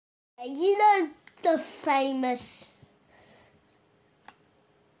You know the famous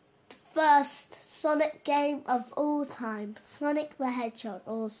first Sonic game of all time, Sonic the Hedgehog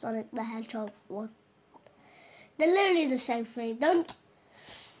or Sonic the Hedgehog 1. They're literally the same thing.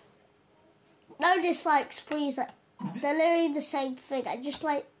 No dislikes, please. They're literally the same thing.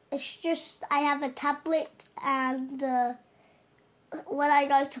 It's just I have a tablet, and when I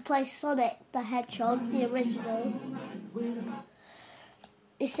go to play Sonic the Hedgehog, the original,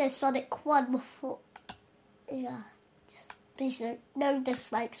 it says Sonic 1 before. Yeah, just please no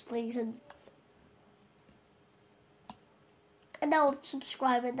dislikes, please, and now I'm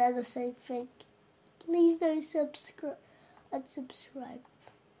subscribing. They're the same thing. Please don't unsubscribe.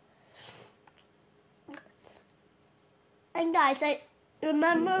 And guys, I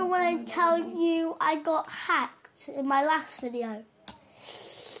remember when I tell you I got hacked in my last video.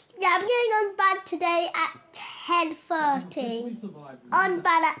 Yeah, I'm getting unbanned today at 10:30.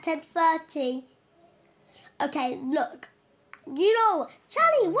 Unbanned at 10:30. Okay, look. You know,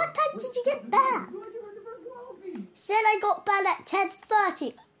 Charlie, what time did you get banned? Said I got banned at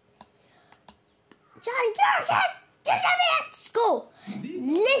 10:30. Charlie, you're at school.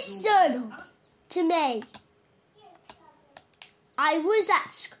 Listen to me. I was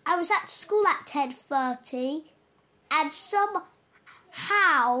at school at 10:30, and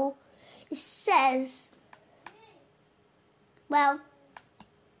somehow it says, well,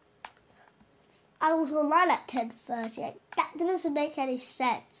 I was online at 10:30. That doesn't make any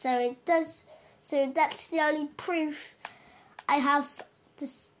sense. So it does. So that's the only proof I have.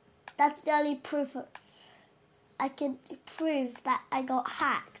 That's the only proof I can prove that I got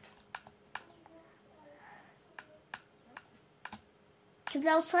hacked. Because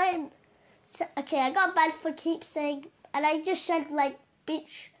I was trying. Okay, I got banned for keep saying, and I just said like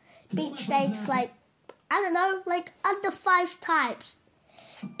beach names like, I don't know, like under 5 times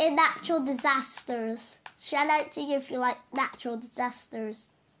in natural disasters. Shout out to you if you like natural disasters,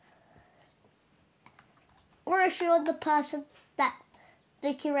 or if you're the person that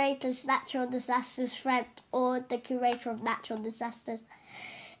the curator's natural disasters friend or the curator of natural disasters.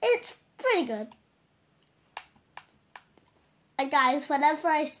 It's pretty good. And guys, whenever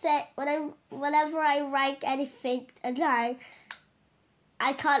I rank anything now,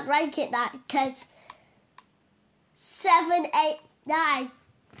 I can't rank it that because 7, 8, 9.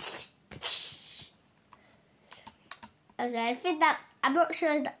 Okay, I think that, I'm not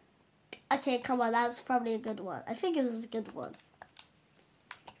sure that, okay, come on, that's probably a good one. I think it was a good one.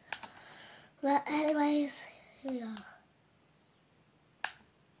 But anyways, here we are.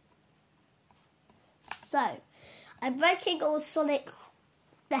 So, I'm ranking all Sonic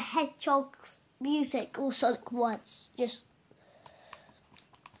the Hedgehog's music, all Sonic once. Just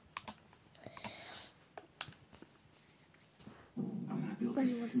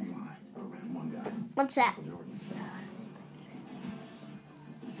one sec. I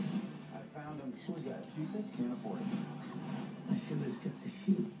found him. Who's that? She says can't afford it. I feel it's just a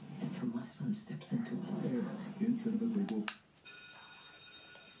sheet. And from my son steps into it. Incidents equal.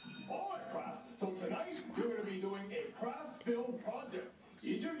 All right, class. So tonight you're going to be doing a class film project.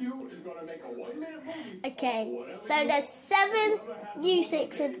 Each of you is going to make a 1-minute movie. Okay, so there's 7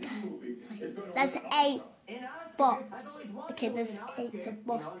 musics and there's 8 box. Okay, there's 8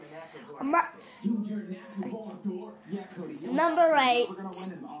 box. Number 8.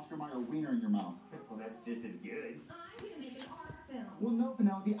 That's just as good. Well, no,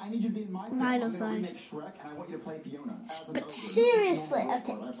 Penelope, I need you to be in my film. I'm going to remake Shrek, and I want you to play Fiona. But seriously,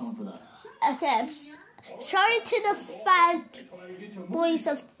 okay, I'm sorry to the fan boys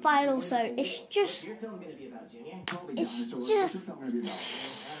of Final Zone. It's just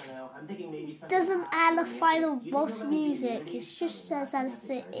doesn't add a final boss music. It just says as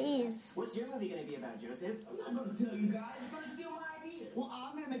it is. What's your movie going to be about, Joseph? I'm not going to tell you guys. It's going to do my idea. Well,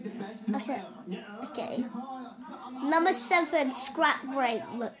 I'm going to make the best film ever. Okay. Number 7, Scrap Break.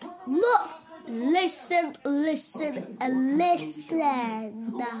 Look, listen, and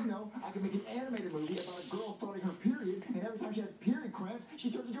listen. I can make an animated movie about a girl starting her period, and every time she has period cramps,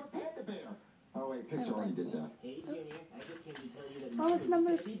 she turns into a panda bear. Oh wait, Pixar already did that. Hey Junior, I just came to tell you that what was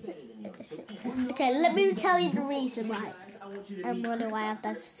number 6? Okay, let me tell you the reason why. I'm wondering why I have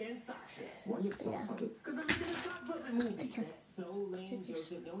that. Why are you excited? Because I'm making a sock puppet movie. That's so lame,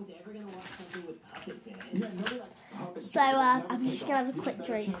 Joseph. No one's ever going to watch something with puppets in it. So, I'm just going to have a quick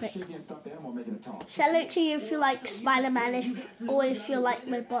drink, Salute to you if you like Spider-Man, or if you like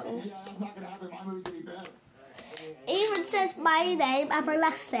my bottle. It even says my name and my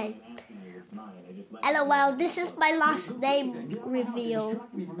last name. LOL, this is my last name reveal.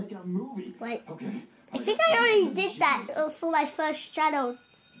 Wait, I think I already did that for my first channel.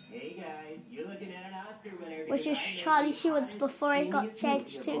 Hey guys, you're looking at an Oscar winner. Which is Charlie Sheen's before it got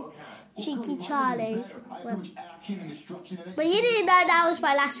changed to Cheeky Charlie. But you didn't know that was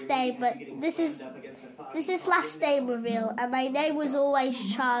my last name, but this is last name reveal, and my name was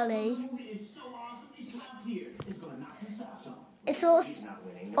always Charlie. It's also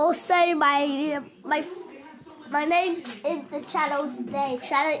my name's in the channel's name.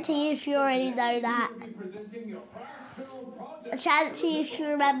 Shout out to you if you already know that. Shout out to you if you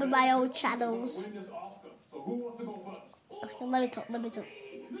remember my old channels. Okay, let me talk.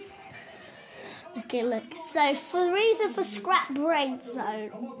 Okay, look. So, for the reason for Scrap Brain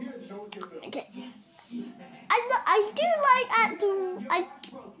Zone. Okay. I do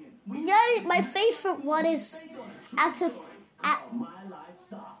like my favourite one is out of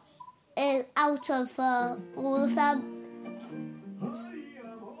all of them.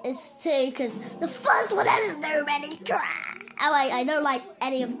 It's two, because the first one has no many crap. Oh wait, I don't like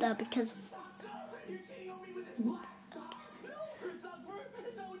any of them because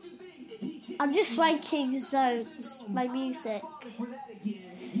I'm just ranking zones, my music.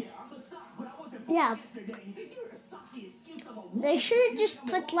 Yeah. They shouldn't just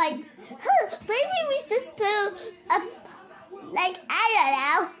put like, maybe we should put like, I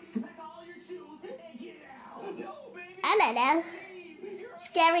don't know,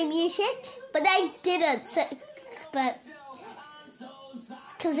 scary music, but they didn't, but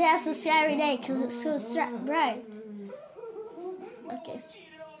because it has a scary name, because it's so bright. Okay.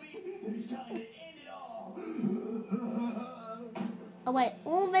 Oh wait,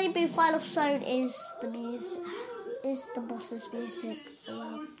 or maybe Final Zone is the music, is the boss's music.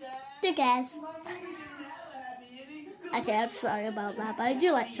 Who cares? Okay, I'm sorry about that, but I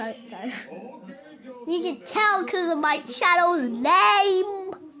do like Sonic though. You can tell because of my channel's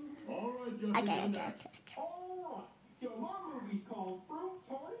name. Okay. So my movie's called Fruit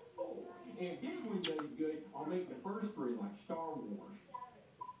Party 4. And if this one does good, I'll make the first three like Star Wars.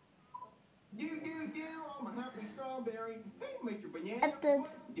 Do, I'm a happy strawberry. Hey, Mr. Banana.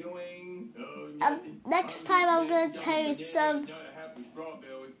 Next time I'm going to tell you some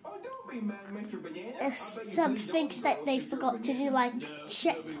things that they forgot to do, like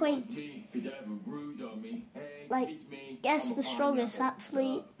checkpoint, like guess the strongest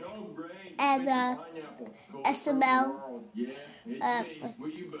athlete, and SML,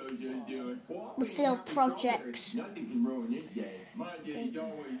 the field projects.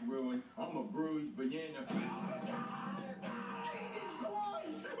 I'm a bruised banana.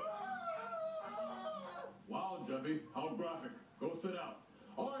 Wow, Jeffy, how graphic. Go sit down.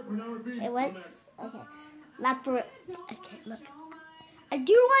 All right, Penelope. It went. Okay. Labyrinth. Okay, look. I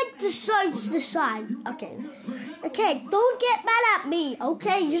do like the sides design. Okay. Okay, don't get mad at me.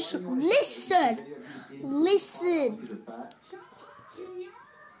 Okay, just listen.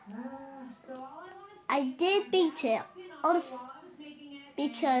 I did beat it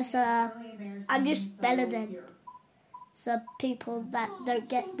because I'm just better than some people that don't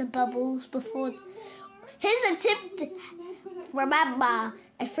get the bubbles before. Here's a tip. Remember,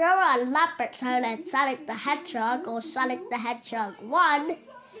 if you're on Labyrinth Zone and Sonic the Hedgehog or Sonic the Hedgehog 1,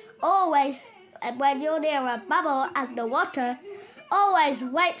 always, and when you're near a bubble underwater, always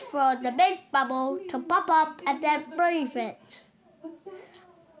wait for the big bubble to pop up and then breathe it.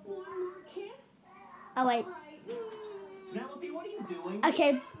 Oh wait.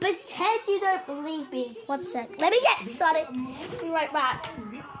 Okay, pretend you don't believe me. 1 sec. Let me get Sonic. Be right back.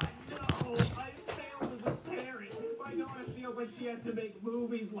 Like she has to make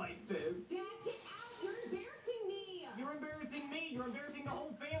movies like this. Dad, get out! You're embarrassing me! You're embarrassing me! You're embarrassing the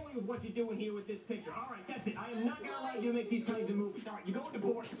whole family with what you're doing here with this picture. Alright, that's it. I am not gonna allow you to make these kinds of movies. Alright, you're going to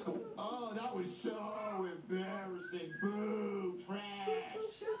boarding school. Oh, that was so embarrassing. Boo, trash.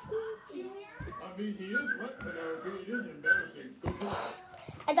 Junior? I mean, he is right, Penelope. It is embarrassing. Go for it.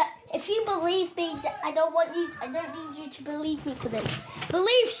 And if you believe me, I don't need you to believe me for this.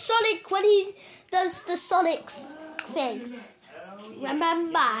 Believe Sonic when he does the Sonic things.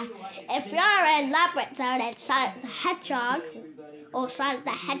 Remember, if you're in Labyrinth Zone and Sonic the Hedgehog or Sonic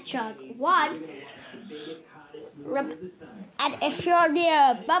the Hedgehog 1, and if you're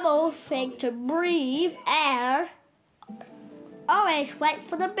near a bubble thing to breathe air, always wait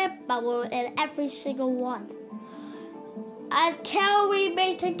for the big bubble in every single one. Until we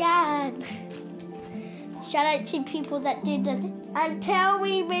meet again. Shout out to people that do the until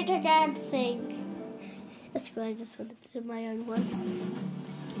we meet again thing. That's good, I just wanted to do my own one.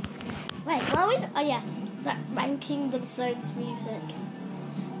 Wait, what are we? Oh yeah, ranking the zones music.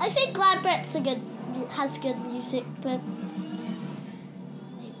 I think Labyrinth has good music, but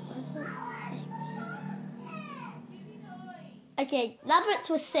wait, what's it? Okay, Labyrinth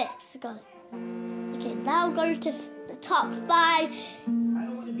was 6. Got it. Okay, now go to the top 5.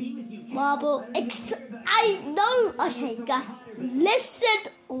 Marble. I know. Okay, guys,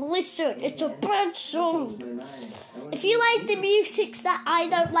 listen. It's a bad song. If you like the music that I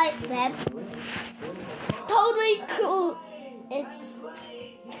don't like them, totally cool. It's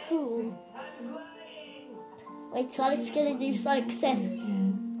cool. Wait, Sonic's gonna do Sonic Says.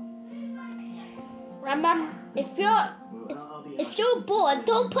 Remember, if you're bored,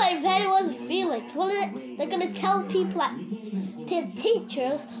 don't play with anyone's feelings. Well, they're gonna tell people, like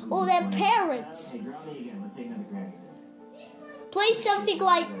teachers or their parents. Play something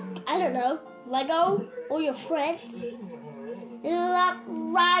like, I don't know, Lego or your friends. Isn't that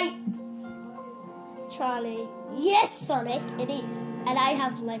right, Charlie? Yes, Sonic, it is. And I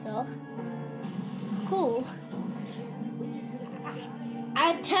have Lego. Cool.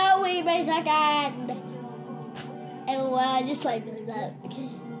 Until we meet again. And we're just like doing that.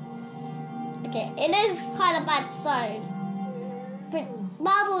 Okay, it is quite a bad song. But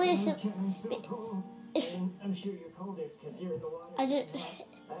Marble is. If I'm sure you're colder because you're in the water.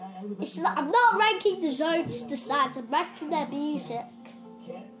 I'm not ranking the zones to sides. I'm ranking their music.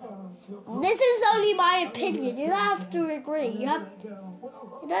 This is only my opinion. You don't have to agree. You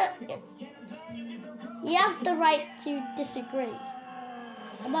have the right to disagree.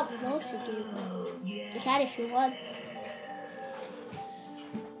 I'm not forcing you. You can if you want.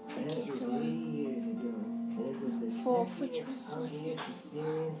 Okay, so 4, which was 4.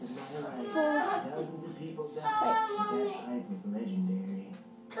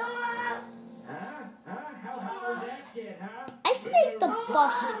 I think the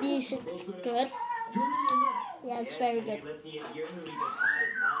boss music's good. Yeah, it's very good.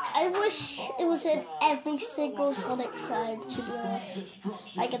 I wish it was in every single Sonic side, to be honest.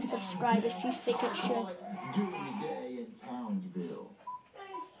 Like and subscribe if you think it should.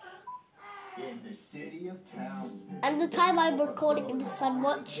 And the time I'm recording this, I'm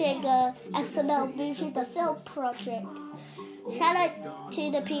watching SML movie, The Film Project. Shout out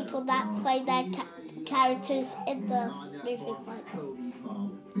to the people that play their characters in the movie.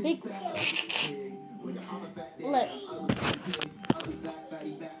 Look.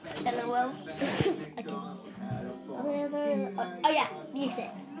 LOL. Oh yeah, music.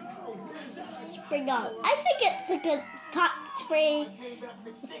 Spring On. I think it's a good top 3.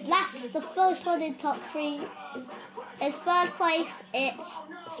 The first one in top 3. In 3rd place, it's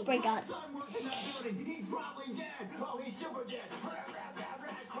Spring On.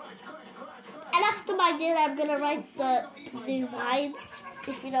 And after my dinner, I'm gonna write the designs,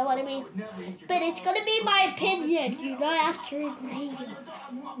 if you know what I mean. But it's gonna be my opinion. You don't have to agree.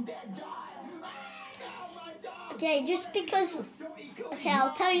 Okay, just because. Okay,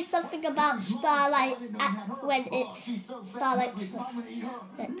 I'll tell you something about Starlight when it's Starlight's.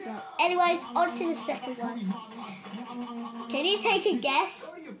 Anyways, on to the second one. Can you take a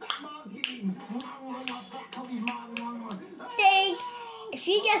guess? Ding! If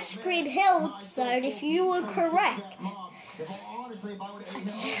you guess Green Hill Zone, if you were correct.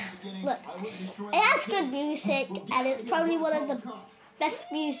 Look, it has good music, and it's probably one of the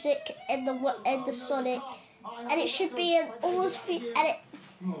best music in the Sonic. And it should be in all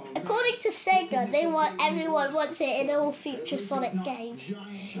according to Sega, everyone wants it in all future Sonic games.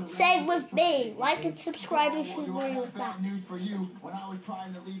 Same with me. Like and subscribe if you agree with that.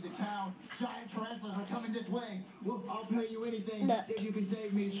 Look,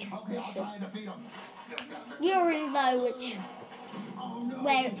 listen. You already know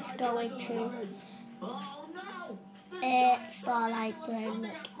where it's going to. It's Starlight Zone.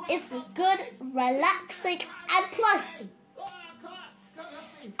 It's good, relaxing, and plus,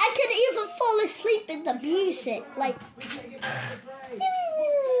 I can even fall asleep in the music. Like,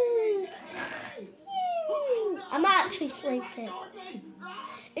 I'm not actually sleeping.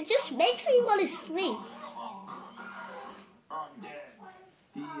 It just makes me want to sleep.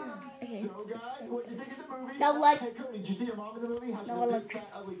 Okay. Now, like,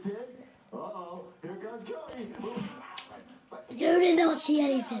 you did not see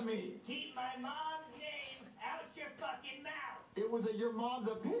anything. Keep my mom's name out your fucking mouth. It was your mom's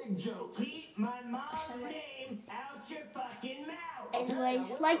a pig joke. Keep my mom's name out your fucking mouth.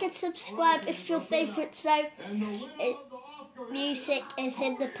 Anyways, like and subscribe if your favourite zone music is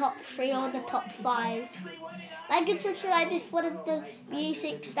in the top 3 or the top 5. Like and subscribe if one of the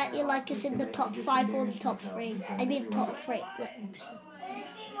musics that you like is in the top 5 or the top 3. I mean top 3.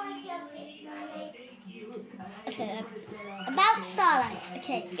 Okay, about Starlight.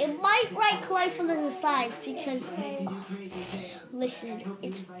 Okay, it might write closer to the side because, listen,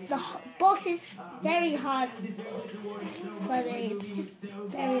 it's the boss is very hard. But it's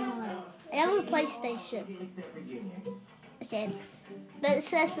very hard. I have a PlayStation. Okay, but it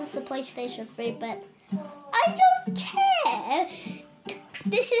says it's a PlayStation 3, but I don't care.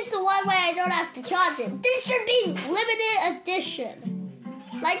 This is the one where I don't have to charge it. This should be limited edition.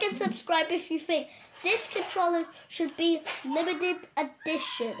 Like and subscribe if you think this controller should be limited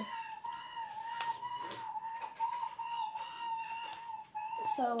edition.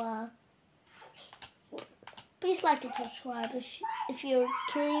 So, please like and subscribe if you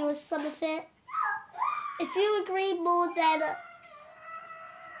agree with some of it. If you agree more than,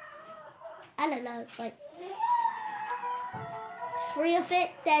 I don't know, like 3 of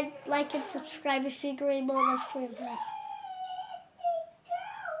it, then like and subscribe if you agree more than 3 of it.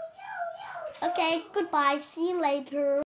 Okay, goodbye. See you later.